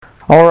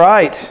All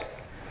right.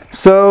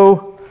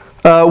 So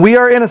we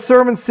are in a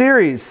sermon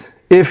series.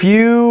 If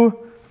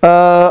you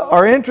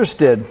are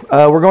interested,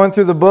 we're going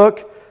through the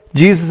book,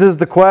 Jesus is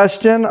the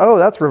Question. Oh,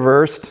 that's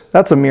reversed.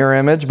 That's a mirror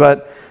image,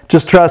 but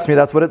just trust me,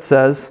 that's what it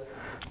says.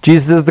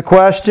 Jesus is the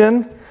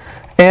Question.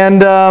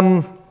 And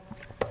the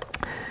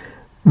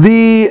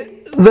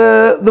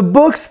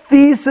book's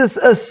thesis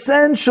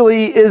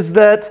essentially is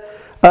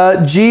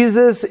that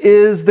Jesus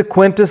is the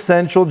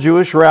quintessential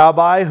Jewish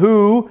rabbi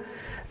who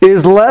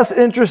is less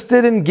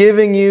interested in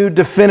giving you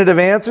definitive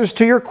answers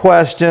to your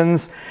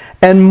questions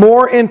and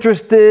more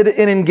interested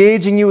in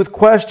engaging you with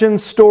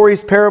questions,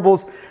 stories,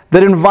 parables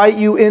that invite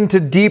you into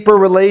deeper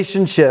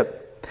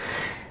relationship.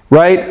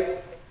 Right?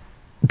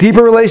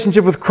 Deeper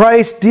relationship with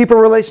Christ, deeper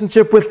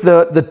relationship with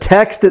the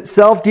text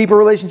itself, deeper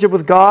relationship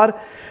with God.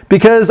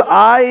 Because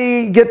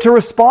I get to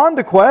respond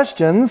to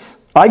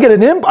questions. I get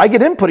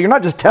input. You're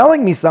not just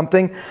telling me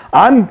something.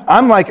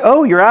 I'm like,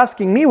 oh, you're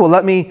asking me. Well,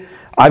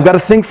 I've got to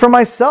think for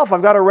myself.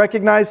 I've got to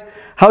recognize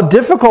how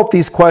difficult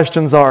these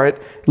questions are.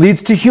 It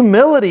leads to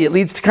humility. It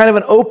leads to kind of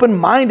an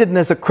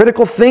open-mindedness, a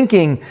critical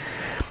thinking.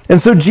 And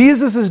so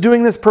Jesus is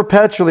doing this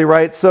perpetually,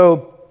 right?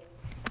 So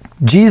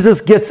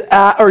Jesus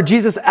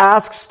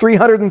asks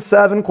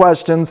 307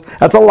 questions.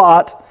 That's a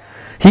lot.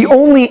 He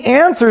only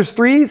answers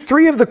three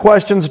of the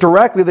questions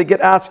directly that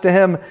get asked to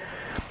him.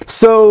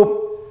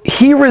 So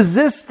he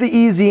resists the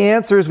easy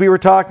answers we were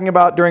talking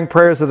about during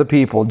prayers of the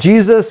people.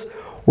 Jesus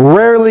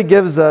rarely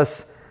gives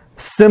us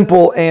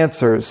simple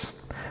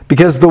answers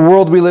because the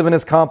world we live in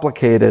is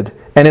complicated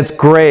and it's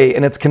gray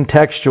and it's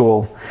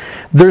contextual.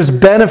 There's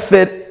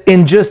benefit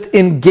in just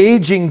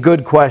engaging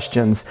good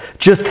questions,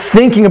 just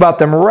thinking about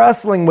them,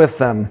 wrestling with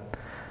them.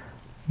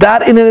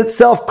 That in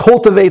itself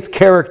cultivates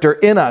character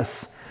in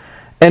us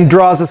and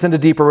draws us into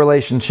deeper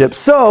relationships.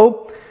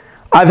 So,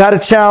 I've had a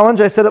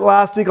challenge. I said it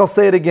last week. I'll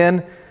say it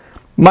again.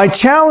 My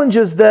challenge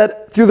is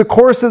that through the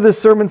course of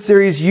this sermon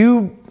series,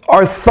 you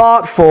are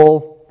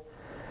thoughtful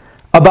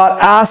about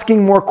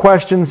asking more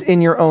questions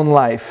in your own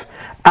life.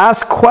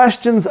 Ask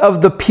questions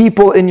of the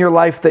people in your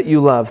life that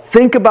you love.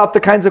 Think about the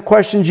kinds of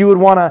questions you would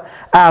want to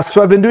ask.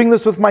 So I've been doing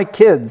this with my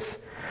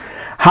kids.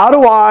 How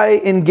do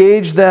I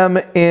engage them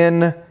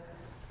in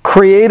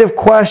creative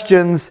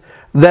questions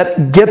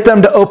that get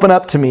them to open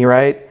up to me,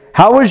 right?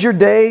 How was your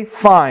day?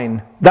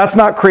 Fine. That's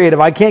not creative.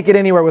 I can't get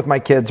anywhere with my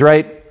kids,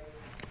 right?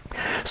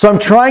 So I'm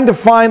trying to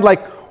find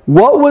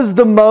what was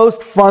the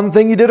most fun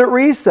thing you did at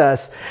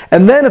recess?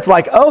 And then it's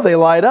like, oh, they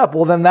light up.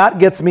 Well, then that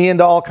gets me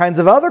into all kinds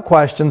of other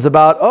questions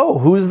about, oh,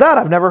 who's that?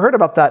 I've never heard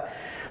about that.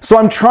 So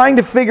I'm trying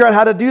to figure out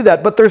how to do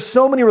that. But there's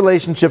so many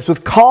relationships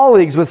with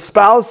colleagues, with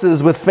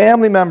spouses, with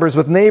family members,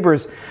 with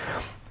neighbors.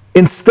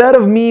 Instead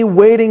of me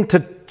waiting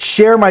to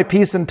share my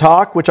piece and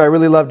talk, which I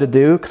really love to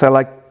do, because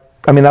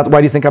that's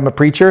why do you think I'm a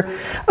preacher?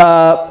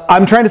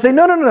 I'm trying to say,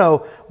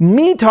 no.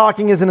 Me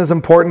talking isn't as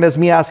important as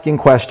me asking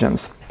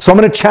questions. So I'm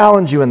going to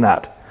challenge you in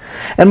that.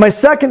 And my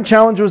second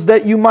challenge was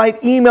that you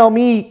might email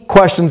me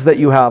questions that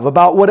you have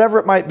about whatever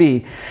it might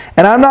be.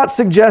 And I'm not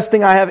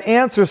suggesting I have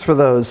answers for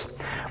those,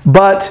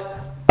 but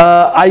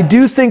I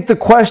do think the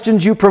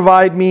questions you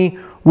provide me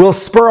will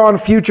spur on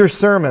future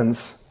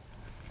sermons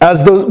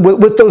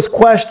with those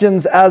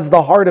questions as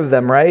the heart of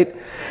them, right?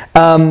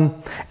 And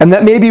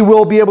that maybe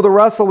we'll be able to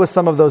wrestle with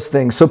some of those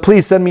things. So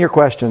please send me your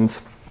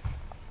questions.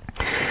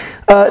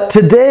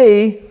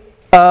 Today,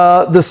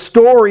 the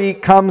story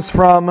comes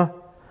from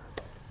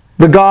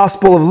the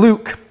Gospel of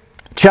Luke,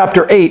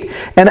 chapter 8.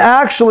 And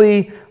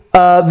actually,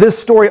 this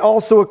story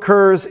also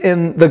occurs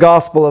in the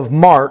Gospel of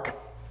Mark.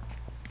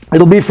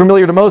 It'll be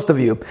familiar to most of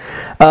you.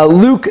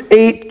 Luke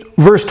 8,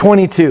 verse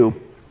 22.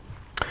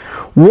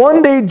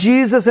 One day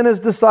Jesus and his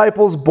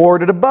disciples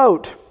boarded a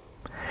boat.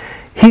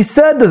 He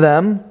said to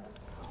them,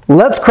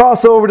 "Let's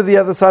cross over to the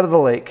other side of the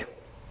lake."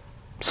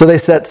 So they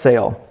set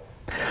sail.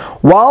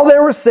 While they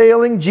were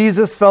sailing,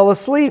 Jesus fell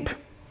asleep.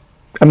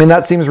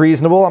 That seems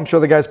reasonable. I'm sure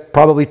the guy's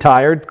probably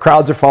tired.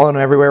 Crowds are following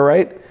him everywhere,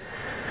 right?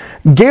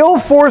 Gale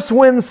force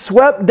winds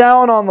swept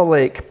down on the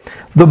lake.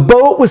 The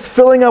boat was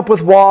filling up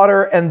with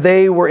water and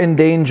they were in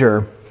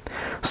danger.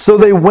 So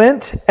they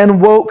went and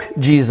woke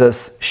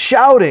Jesus,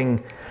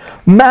 shouting,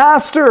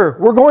 "Master,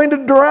 we're going to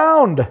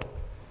drown."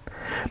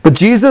 But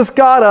Jesus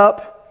got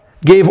up,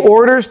 gave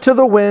orders to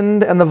the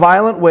wind and the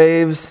violent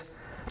waves.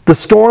 The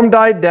storm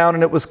died down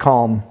and it was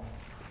calm.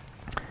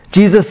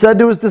 Jesus said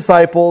to his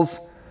disciples,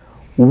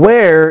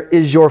 "Where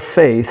is your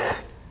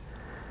faith?"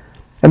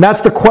 And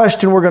that's the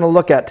question we're going to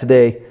look at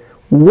today.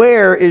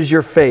 Where is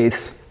your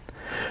faith?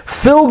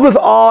 Filled with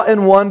awe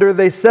and wonder,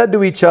 they said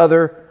to each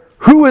other,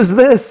 "Who is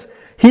this?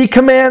 He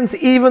commands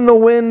even the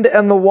wind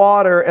and the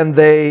water, and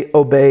they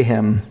obey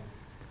him."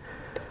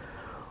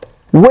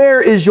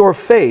 Where is your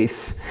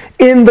faith?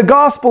 In the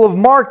Gospel of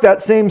Mark,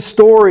 that same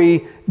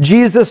story,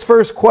 Jesus'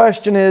 first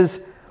question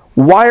is,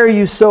 "Why are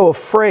you so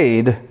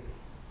afraid?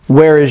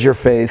 Where is your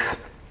faith?"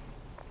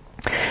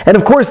 And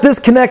of course, this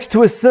connects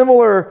to a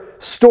similar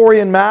story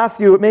in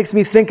Matthew. It makes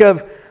me think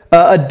of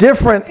a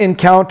different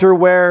encounter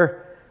where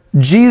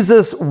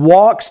Jesus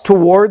walks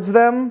towards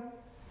them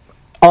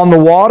on the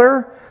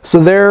water. So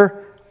they're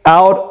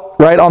out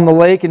right on the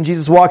lake, and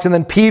Jesus walks in.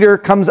 Then Peter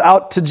comes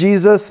out to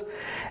Jesus,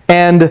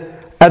 and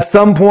at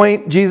some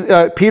point,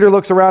 Peter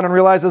looks around and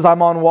realizes,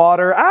 I'm on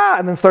water,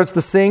 and then starts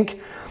to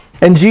sink.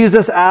 And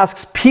Jesus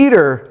asks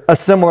Peter a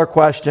similar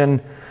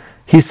question.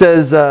 He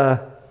says,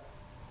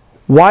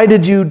 why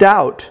did you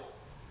doubt?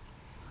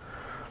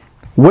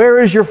 Where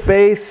is your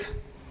faith?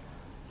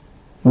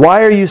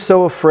 Why are you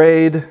so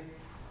afraid?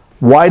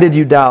 Why did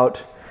you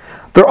doubt?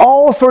 They're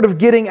all sort of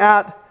getting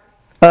at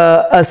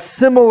a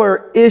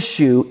similar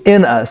issue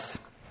in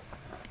us.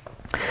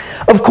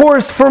 Of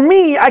course, for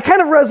me, I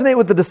kind of resonate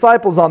with the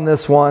disciples on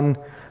this one.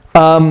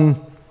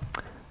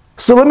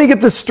 So let me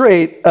get this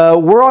straight.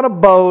 We're on a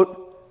boat.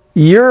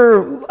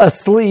 You're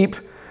asleep.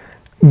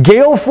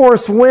 Gale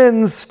force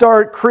winds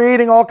start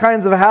creating all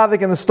kinds of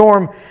havoc in the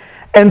storm.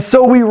 And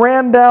so we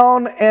ran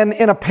down and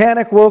in a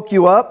panic woke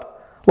you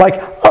up.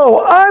 Like,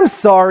 oh, I'm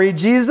sorry,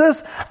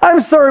 Jesus. I'm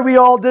sorry we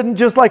all didn't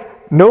just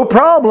no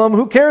problem.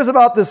 Who cares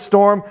about this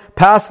storm?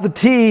 Pass the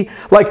tea.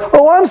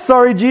 Oh, I'm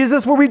sorry,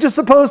 Jesus. Were we just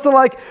supposed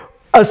to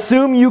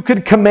assume you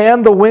could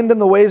command the wind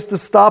and the waves to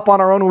stop on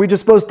our own? Were we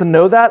just supposed to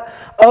know that?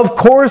 Of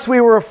course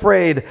we were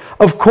afraid.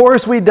 Of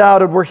course we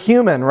doubted. We're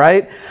human,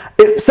 right?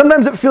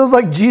 Sometimes it feels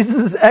like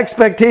Jesus'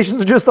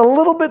 expectations are just a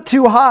little bit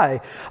too high.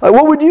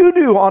 What would you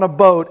do on a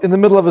boat in the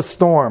middle of a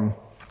storm?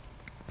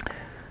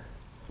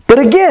 But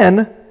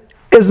again,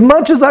 as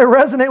much as I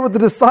resonate with the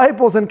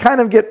disciples and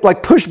kind of get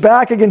pushed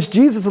back against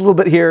Jesus a little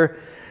bit here,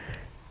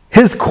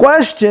 his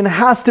question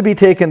has to be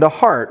taken to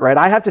heart, right?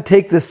 I have to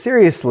take this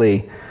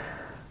seriously.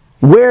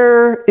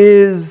 Where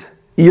is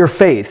your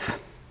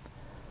faith?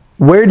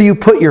 Where do you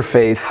put your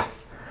faith?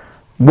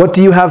 What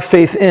do you have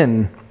faith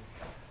in?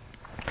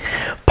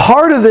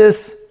 Part of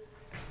this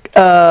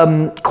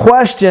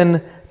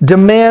question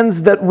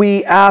demands that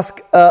we ask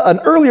an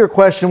earlier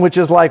question, which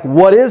is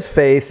what is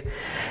faith?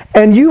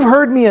 And you've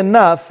heard me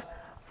enough.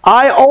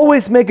 I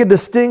always make a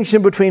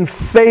distinction between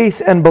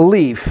faith and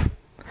belief.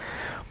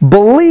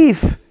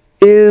 Belief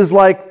is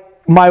my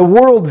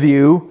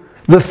worldview,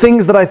 the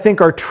things that I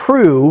think are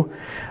true.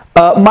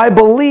 My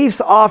beliefs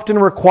often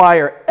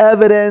require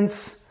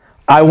evidence.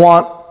 I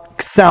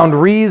want sound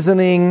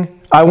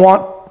reasoning. I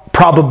want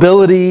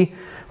probability,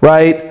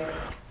 right?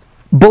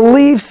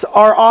 Beliefs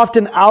are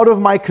often out of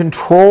my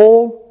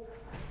control.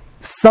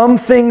 Some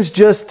things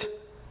just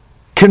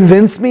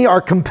convince me,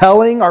 are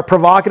compelling, are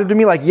provocative to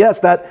me, yes,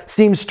 that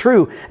seems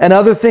true. And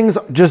other things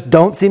just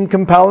don't seem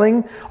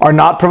compelling, are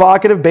not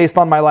provocative based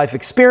on my life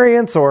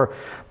experience or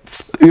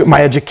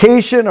my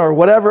education or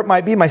whatever it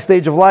might be, my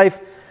stage of life.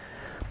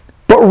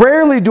 But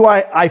rarely do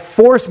I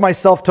force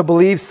myself to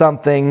believe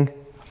something.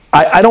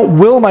 I don't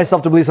will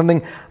myself to believe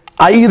something.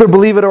 I either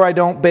believe it or I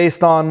don't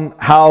based on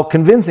how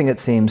convincing it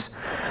seems.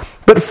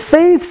 But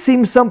faith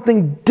seems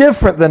something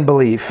different than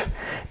belief.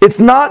 It's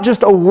not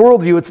just a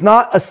worldview. It's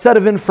not a set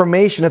of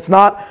information. It's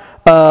not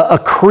a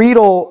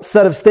creedal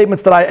set of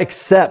statements that I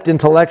accept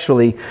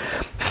intellectually.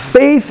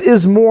 Faith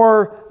is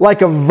more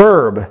like a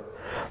verb.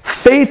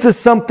 Faith is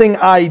something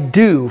I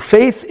do.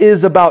 Faith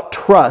is about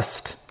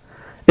trust.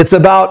 It's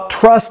about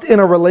trust in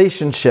a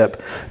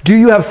relationship. Do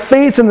you have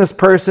faith in this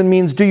person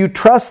means do you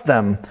trust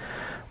them?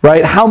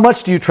 Right? How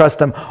much do you trust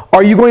them?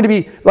 Are you going to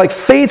be,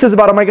 faith is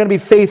about, am I going to be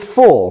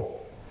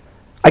faithful?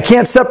 I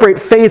can't separate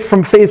faith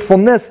from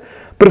faithfulness,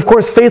 but of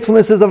course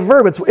faithfulness is a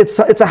verb. It's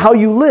a how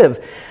you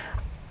live.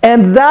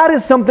 And that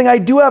is something I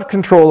do have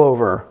control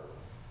over.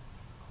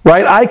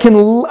 Right? I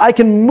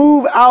can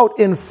move out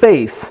in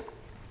faith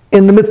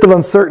in the midst of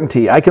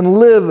uncertainty. I can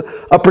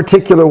live a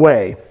particular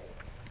way.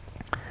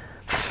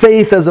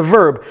 Faith as a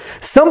verb.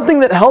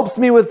 Something that helps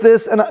me with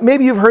this, and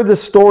maybe you've heard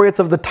this story, it's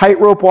of the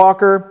tightrope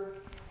walker.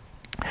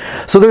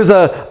 So there's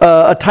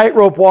a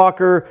tightrope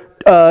walker,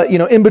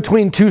 in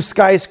between two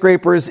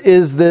skyscrapers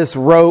is this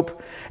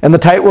rope, and the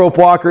tightrope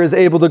walker is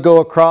able to go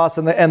across,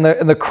 and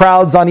the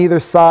crowds on either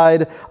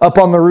side up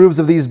on the roofs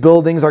of these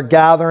buildings are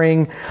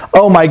gathering.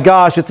 Oh my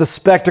gosh, it's a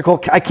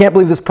spectacle. I can't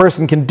believe this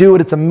person can do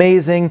it. It's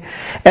amazing.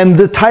 And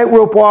the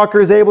tightrope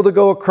walker is able to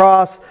go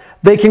across.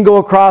 They can go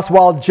across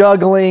while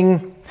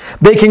juggling.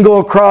 They can go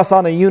across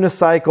on a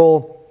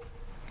unicycle.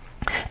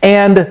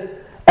 And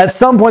at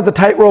some point, the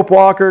tightrope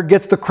walker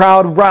gets the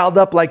crowd riled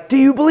up do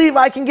you believe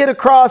I can get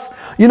across,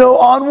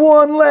 on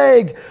one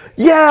leg?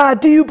 Yeah,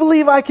 do you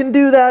believe I can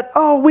do that?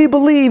 Oh, we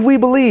believe, we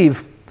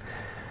believe.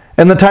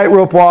 And the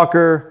tightrope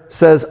walker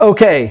says,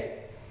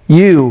 okay,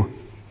 you,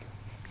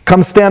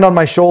 come stand on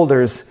my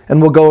shoulders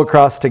and we'll go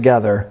across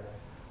together.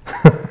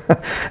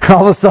 And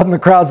all of a sudden the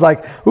crowd's I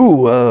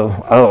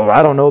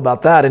don't know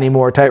about that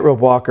anymore, tightrope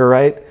walker,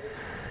 right?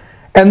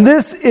 And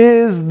this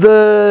is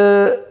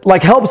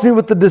helps me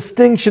with the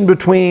distinction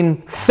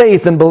between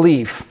faith and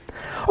belief.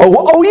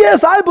 Oh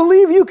yes, I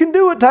believe you can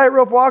do it,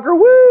 tightrope walker.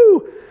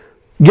 Woo!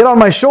 Get on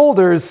my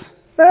shoulders.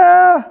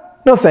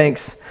 No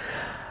thanks.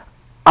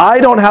 I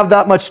don't have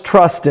that much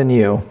trust in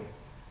you.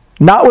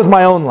 Not with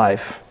my own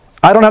life.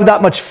 I don't have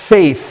that much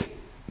faith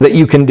that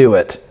you can do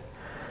it.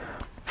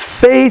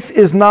 Faith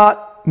is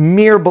not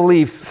mere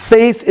belief.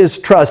 Faith is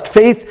trust.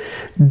 Faith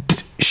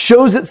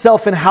shows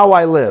itself in how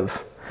I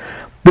live.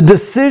 the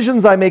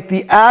decisions I make,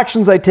 the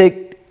actions I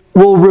take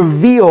will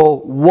reveal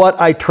what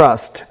I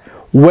trust,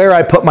 where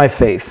I put my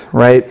faith,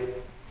 right?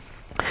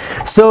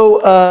 So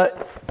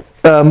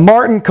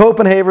Martin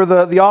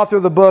Copenhaver, the author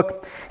of the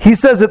book, he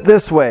says it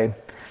this way,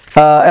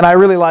 and I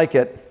really like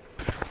it.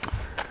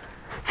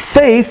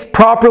 Faith,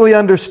 properly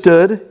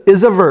understood,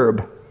 is a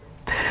verb.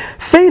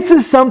 Faith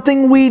is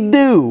something we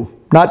do,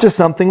 not just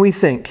something we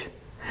think.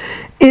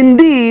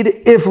 Indeed,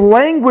 if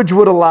language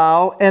would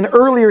allow, and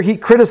earlier he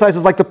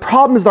criticizes, like the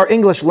problem is our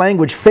English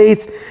language,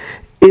 faith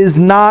is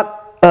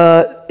not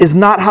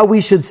how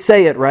we should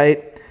say it,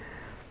 right?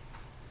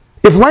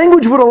 If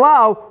language would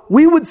allow,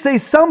 we would say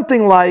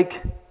something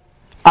like,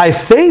 I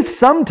faith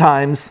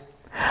sometimes.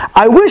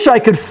 I wish I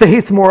could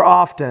faith more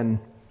often.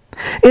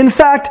 In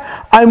fact,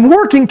 I'm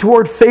working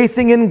toward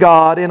faithing in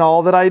God in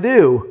all that I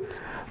do.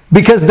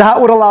 Because that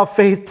would allow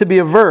faith to be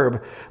a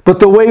verb. But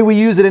the way we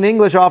use it in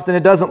English, often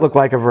it doesn't look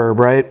like a verb,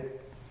 right?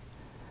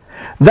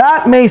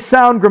 That may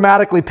sound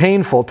grammatically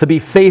painful, to be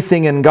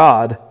faithing in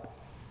God.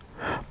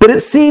 But it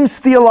seems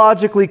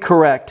theologically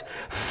correct.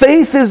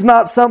 Faith is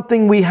not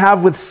something we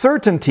have with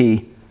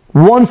certainty,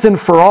 once and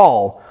for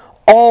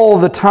all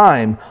the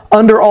time,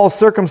 under all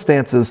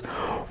circumstances.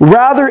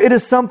 Rather, it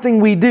is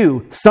something we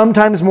do,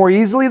 sometimes more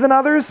easily than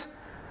others,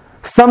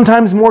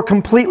 sometimes more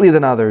completely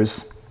than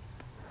others.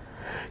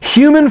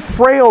 Human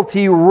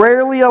frailty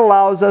rarely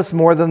allows us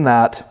more than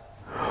that.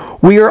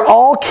 We are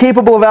all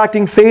capable of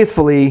acting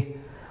faithfully,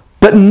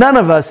 but none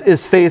of us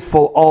is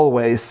faithful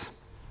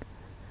always.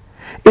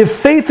 If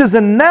faith is a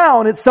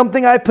noun, it's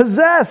something I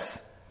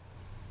possess.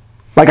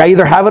 Like I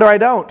either have it or I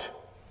don't.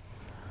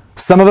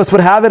 Some of us would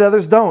have it,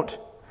 others don't.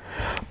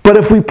 But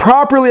if we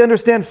properly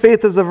understand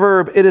faith as a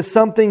verb, it is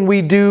something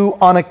we do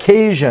on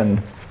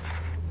occasion.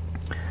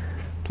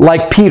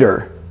 Like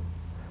Peter,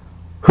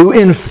 who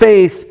in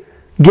faith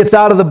gets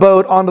out of the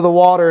boat onto the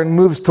water and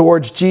moves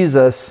towards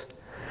Jesus,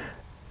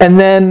 and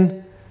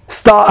then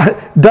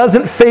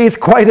doesn't faith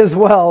quite as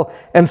well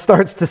and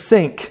starts to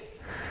sink.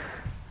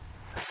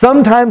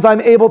 Sometimes I'm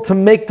able to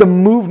make the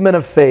movement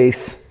of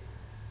faith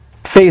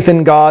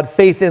in God,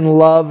 faith in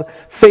love,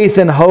 faith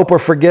in hope or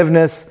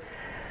forgiveness,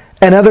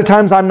 and other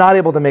times I'm not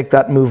able to make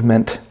that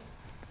movement.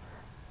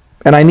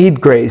 And I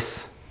need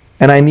grace,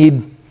 and I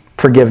need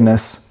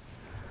forgiveness.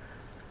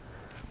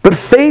 But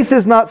faith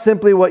is not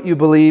simply what you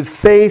believe.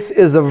 Faith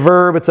is a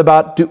verb. It's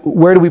about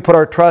where do we put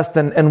our trust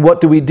and what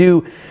do we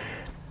do.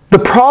 The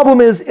problem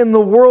is, in the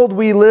world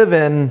we live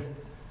in,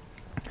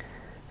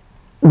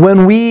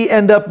 when we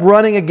end up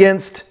running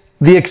against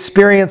the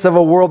experience of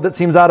a world that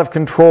seems out of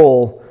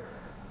control,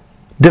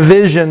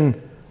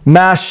 division,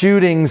 mass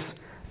shootings,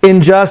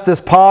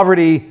 injustice,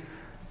 poverty,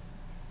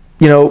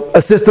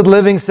 assisted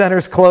living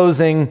centers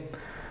closing,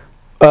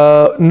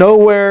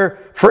 nowhere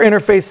for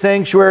Interfaith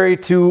Sanctuary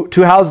to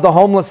house the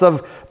homeless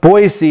of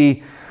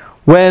Boise,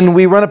 when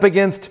we run up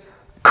against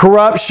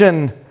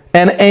corruption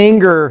and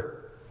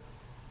anger,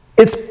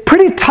 it's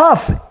pretty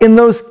tough in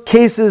those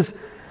cases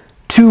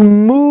to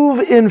move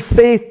in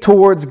faith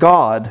towards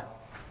God,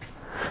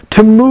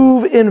 to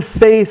move in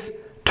faith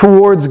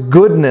towards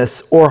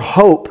goodness or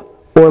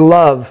hope or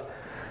love.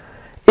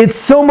 It's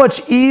so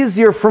much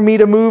easier for me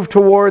to move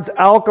towards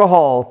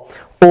alcohol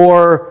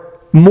or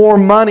more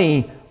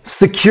money,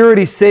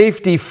 security,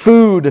 safety,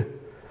 food,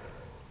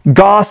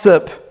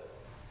 gossip,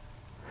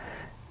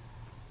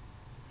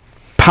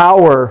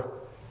 power.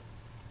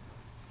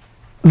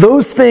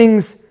 Those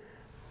things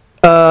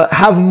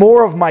have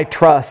more of my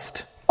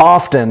trust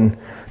often.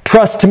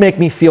 Trust to make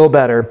me feel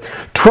better.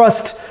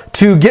 Trust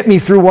to get me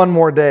through one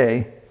more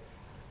day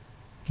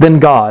than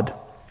God.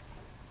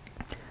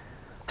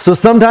 So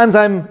sometimes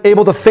I'm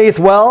able to faith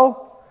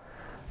well,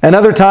 and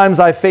other times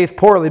I faith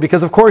poorly,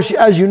 because of course,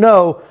 as you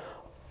know,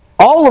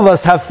 all of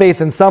us have faith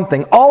in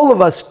something. All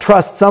of us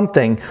trust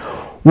something.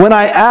 When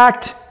I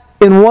act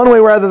in one way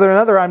rather than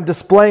another, I'm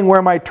displaying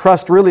where my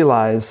trust really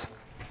lies.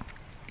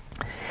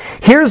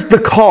 Here's the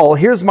call.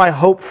 Here's my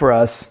hope for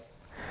us.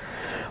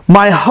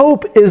 My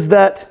hope is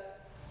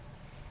that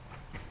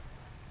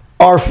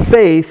our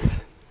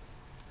faith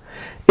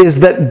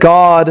is that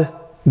God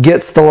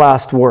gets the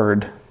last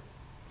word.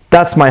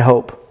 That's my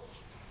hope.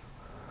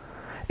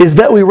 Is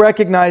that we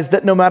recognize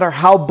that no matter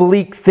how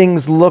bleak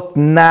things look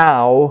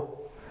now,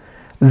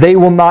 they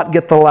will not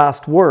get the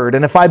last word.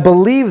 And if I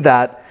believe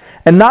that,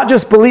 and not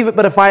just believe it,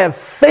 but if I have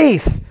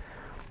faith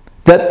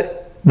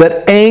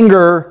that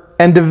anger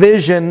and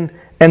division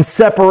and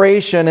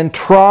separation and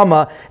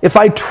trauma, if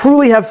I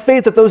truly have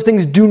faith that those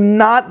things do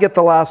not get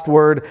the last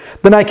word,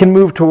 then I can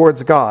move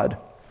towards God.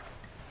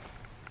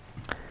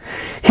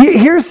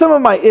 Here's some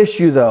of my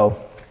issue, though.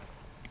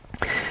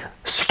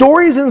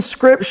 Stories in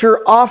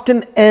Scripture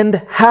often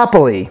end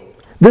happily.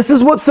 This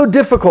is what's so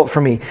difficult for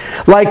me.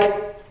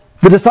 Like,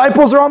 the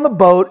disciples are on the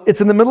boat,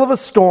 it's in the middle of a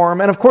storm,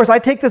 and of course I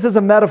take this as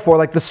a metaphor,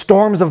 like the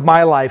storms of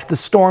my life, the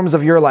storms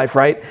of your life,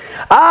 right?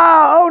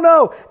 Oh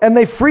no! And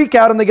they freak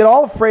out and they get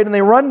all afraid and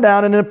they run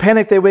down, and in a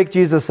panic they wake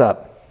Jesus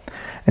up.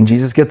 And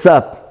Jesus gets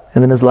up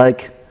and then is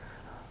like,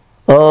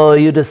 "Oh,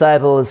 you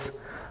disciples,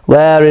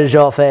 where is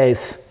your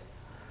faith?"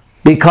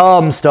 Be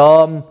calm,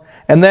 storm.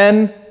 And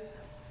then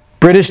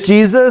British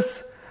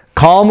Jesus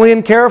calmly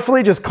and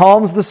carefully just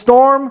calms the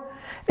storm,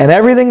 and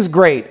everything's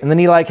great. And then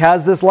he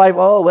has this life,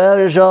 oh,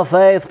 where is your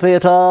faith,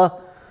 Peter?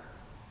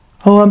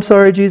 Oh, I'm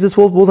sorry, Jesus,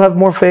 we'll have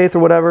more faith or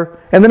whatever.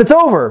 And then it's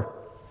over.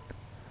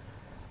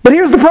 But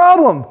here's the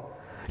problem.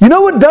 You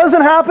know what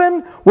doesn't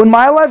happen when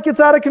my life gets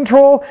out of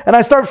control and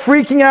I start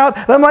freaking out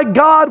and I'm like,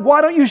 God,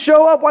 why don't you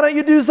show up? Why don't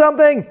you do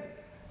something?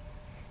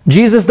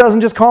 Jesus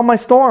doesn't just calm my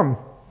storm.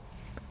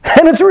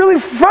 And it's really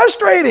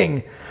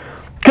frustrating.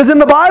 Because in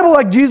the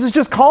Bible, Jesus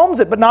just calms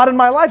it, but not in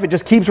my life. It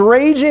just keeps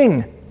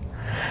raging.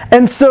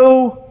 And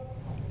so,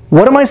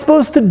 what am I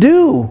supposed to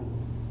do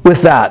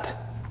with that?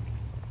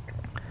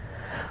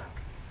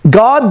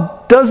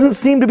 God doesn't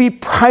seem to be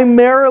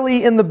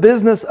primarily in the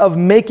business of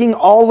making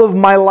all of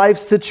my life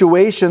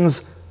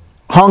situations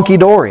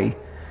honky-dory.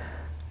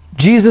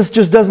 Jesus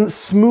just doesn't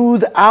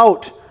smooth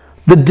out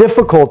the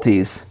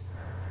difficulties.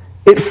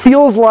 It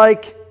feels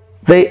like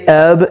they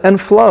ebb and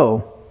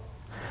flow.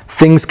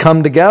 Things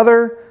come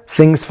together,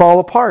 things fall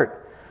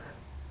apart.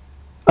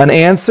 An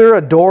answer,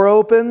 a door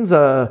opens,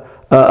 a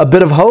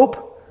bit of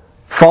hope,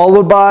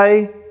 followed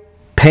by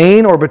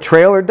pain or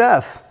betrayal or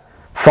death,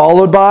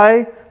 followed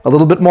by a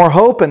little bit more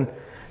hope, and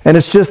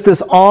it's just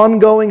this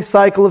ongoing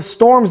cycle of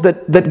storms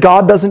that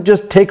God doesn't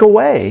just take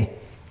away.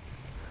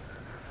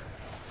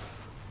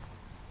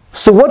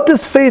 So what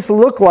does faith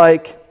look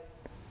like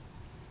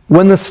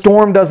when the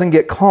storm doesn't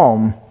get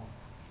calm?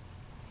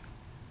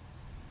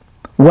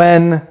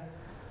 When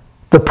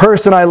the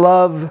person I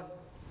love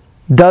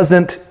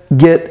doesn't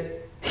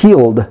get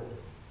healed?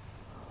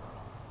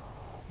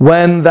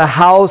 When the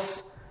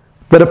house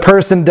that a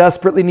person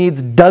desperately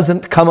needs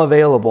doesn't come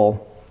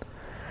available?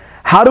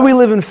 How do we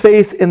live in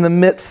faith in the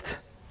midst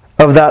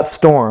of that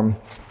storm?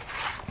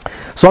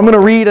 So I'm going to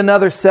read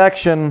another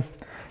section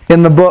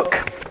in the book.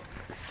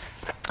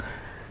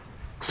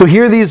 So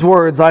hear these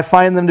words. I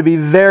find them to be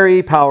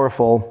very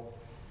powerful.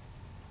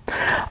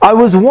 I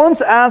was once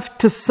asked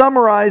to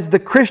summarize the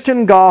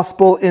Christian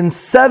gospel in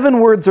 7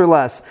 words or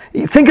less.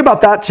 Think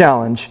about that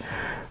challenge.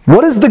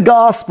 What is the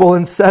gospel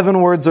in 7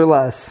 words or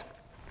less?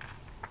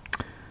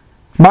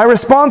 My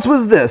response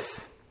was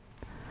this: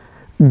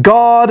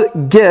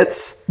 God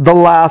gets the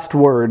last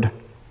word.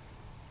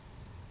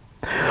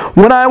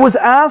 When I was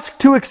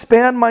asked to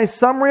expand my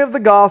summary of the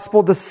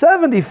gospel to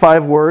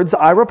 75 words,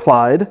 I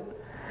replied,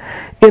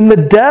 in the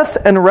death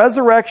and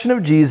resurrection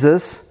of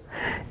Jesus,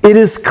 it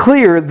is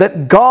clear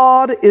that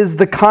God is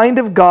the kind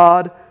of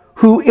God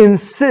who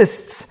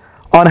insists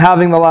on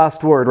having the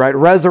last word, right?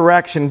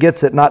 Resurrection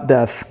gets it, not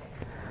death.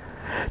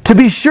 To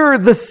be sure,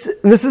 this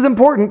is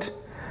important,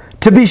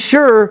 to be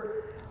sure,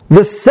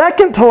 the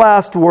second to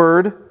last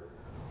word,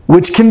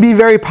 which can be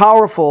very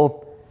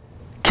powerful,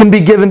 can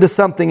be given to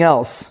something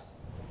else.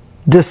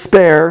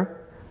 Despair,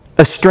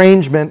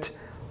 estrangement,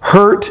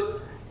 hurt,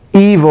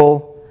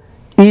 evil,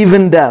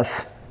 even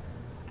death.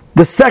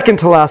 The second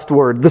to last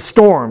word, the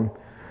storm.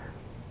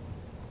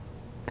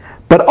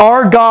 But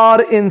our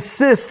God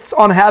insists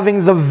on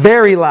having the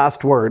very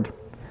last word.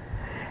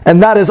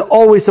 And that is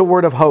always a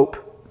word of hope,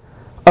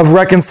 of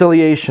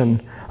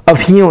reconciliation,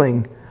 of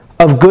healing,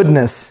 of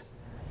goodness,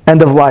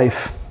 and of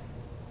life.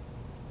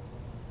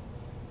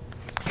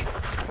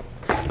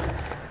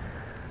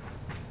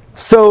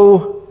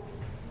 So,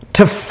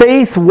 to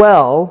faith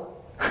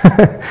well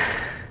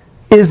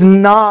is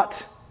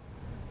not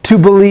to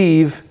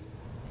believe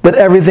that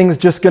everything's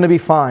just going to be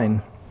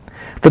fine,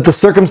 that the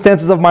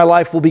circumstances of my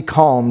life will be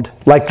calmed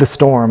like the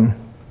storm.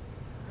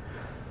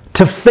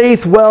 To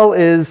faith well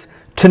is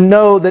to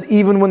know that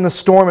even when the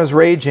storm is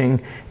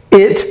raging,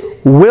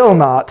 it will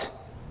not,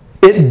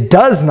 it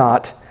does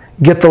not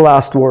get the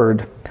last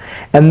word.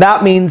 And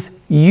that means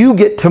you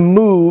get to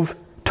move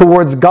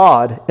towards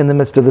God in the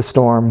midst of the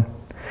storm.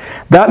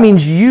 That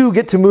means you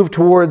get to move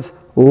towards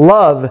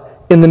love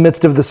in the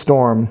midst of the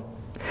storm.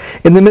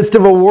 In the midst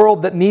of a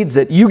world that needs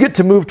it, you get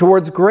to move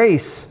towards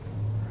grace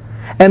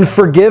and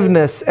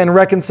forgiveness and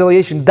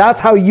reconciliation. That's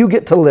how you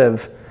get to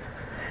live.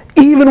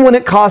 Even when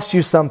it costs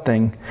you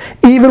something.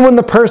 Even when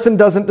the person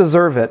doesn't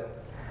deserve it.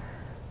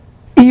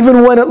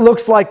 Even when it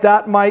looks like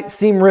that might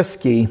seem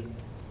risky.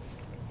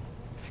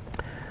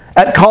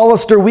 At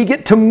Collister, we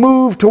get to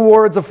move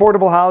towards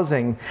affordable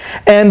housing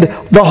and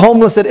the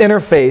homeless at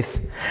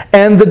Interfaith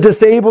and the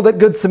disabled at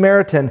Good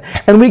Samaritan.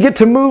 And we get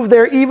to move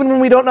there even when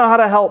we don't know how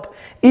to help,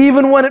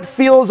 even when it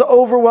feels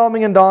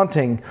overwhelming and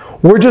daunting.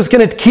 We're just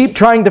going to keep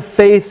trying to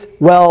faith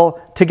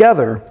well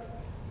together.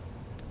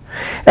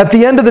 At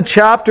the end of the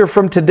chapter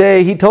from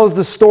today, he tells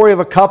the story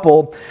of a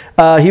couple.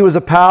 He was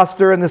a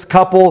pastor, and this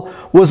couple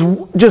was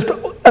just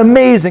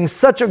amazing,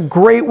 such a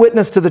great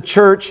witness to the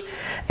church.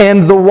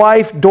 And the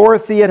wife,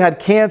 Dorothy, had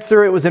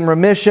cancer. It was in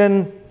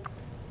remission.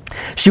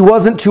 She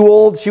wasn't too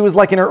old. She was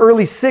like in her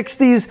early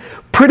 60s,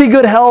 pretty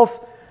good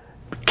health,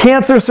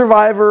 cancer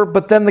survivor,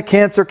 but then the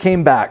cancer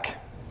came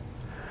back.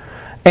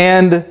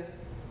 And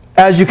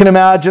as you can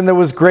imagine, there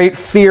was great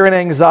fear and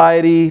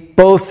anxiety,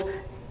 both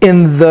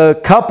in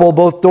the couple,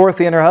 both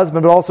Dorothy and her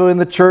husband, but also in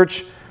the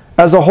church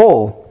as a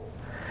whole.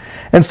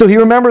 And so he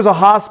remembers a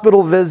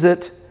hospital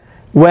visit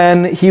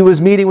when he was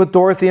meeting with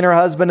Dorothy and her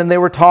husband, and they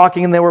were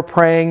talking and they were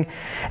praying.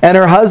 And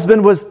her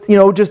husband was,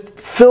 just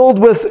filled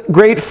with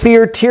great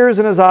fear, tears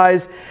in his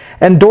eyes.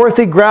 And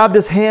Dorothy grabbed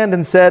his hand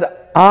and said,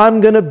 "I'm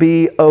going to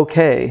be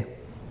okay."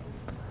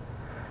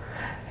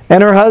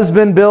 And her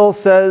husband, Bill,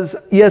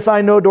 says, "Yes,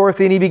 I know,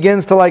 Dorothy." And he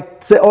begins to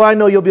say, "Oh, I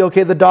know you'll be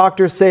okay. The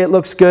doctors say it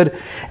looks good."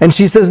 And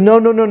she says, "No,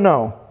 no, no,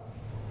 no.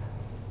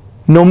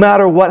 No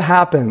matter what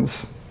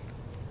happens,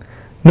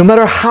 no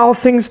matter how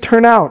things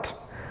turn out,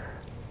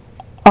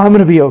 I'm going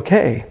to be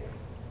okay."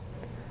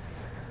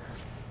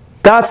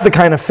 That's the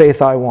kind of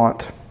faith I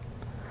want.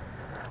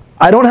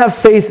 I don't have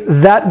faith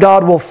that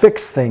God will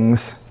fix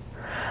things.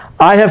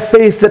 I have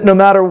faith that no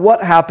matter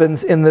what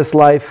happens in this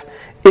life,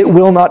 it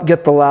will not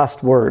get the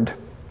last word.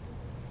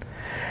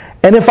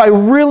 And if I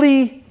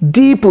really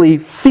deeply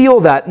feel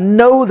that,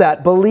 know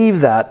that, believe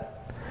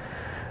that,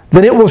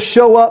 then it will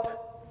show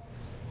up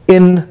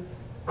in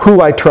who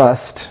I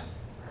trust,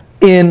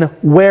 in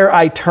where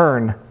I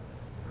turn.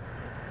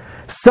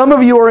 Some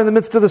of you are in the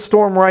midst of the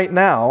storm right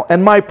now,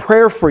 and my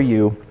prayer for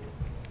you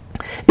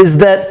is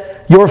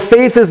that your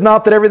faith is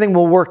not that everything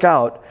will work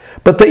out,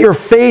 but that your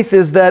faith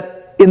is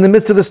that in the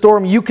midst of the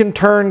storm, you can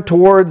turn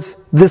towards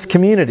this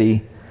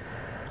community,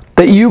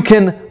 that you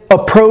can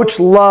approach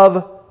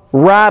love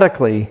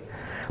radically,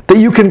 that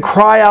you can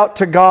cry out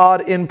to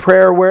God in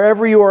prayer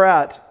wherever you are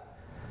at,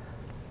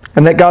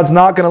 and that God's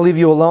not going to leave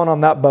you alone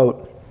on that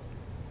boat.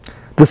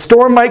 The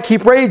storm might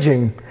keep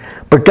raging,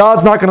 but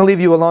God's not going to leave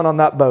you alone on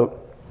that boat.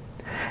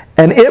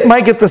 And it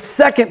might get the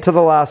second to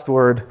the last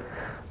word,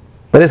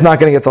 but it's not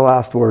going to get the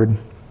last word.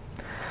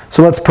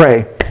 So let's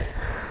pray.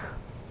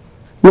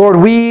 Lord,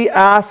 we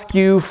ask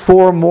you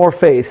for more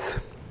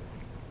faith.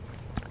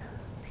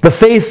 The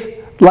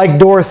faith like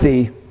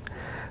Dorothy,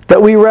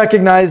 that we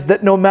recognize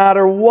that no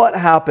matter what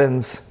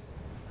happens,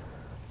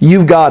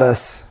 you've got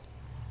us.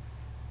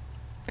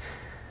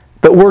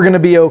 That we're going to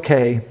be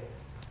okay.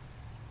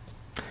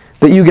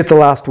 That you get the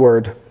last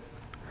word.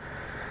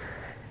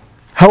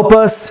 Help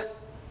us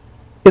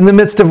in the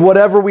midst of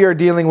whatever we are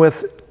dealing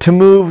with to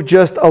move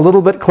just a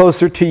little bit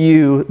closer to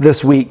you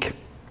this week.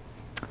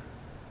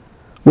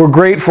 We're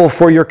grateful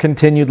for your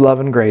continued love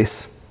and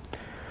grace.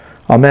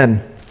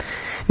 Amen.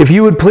 If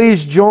you would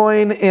please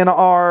join in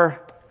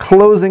our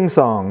closing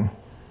song.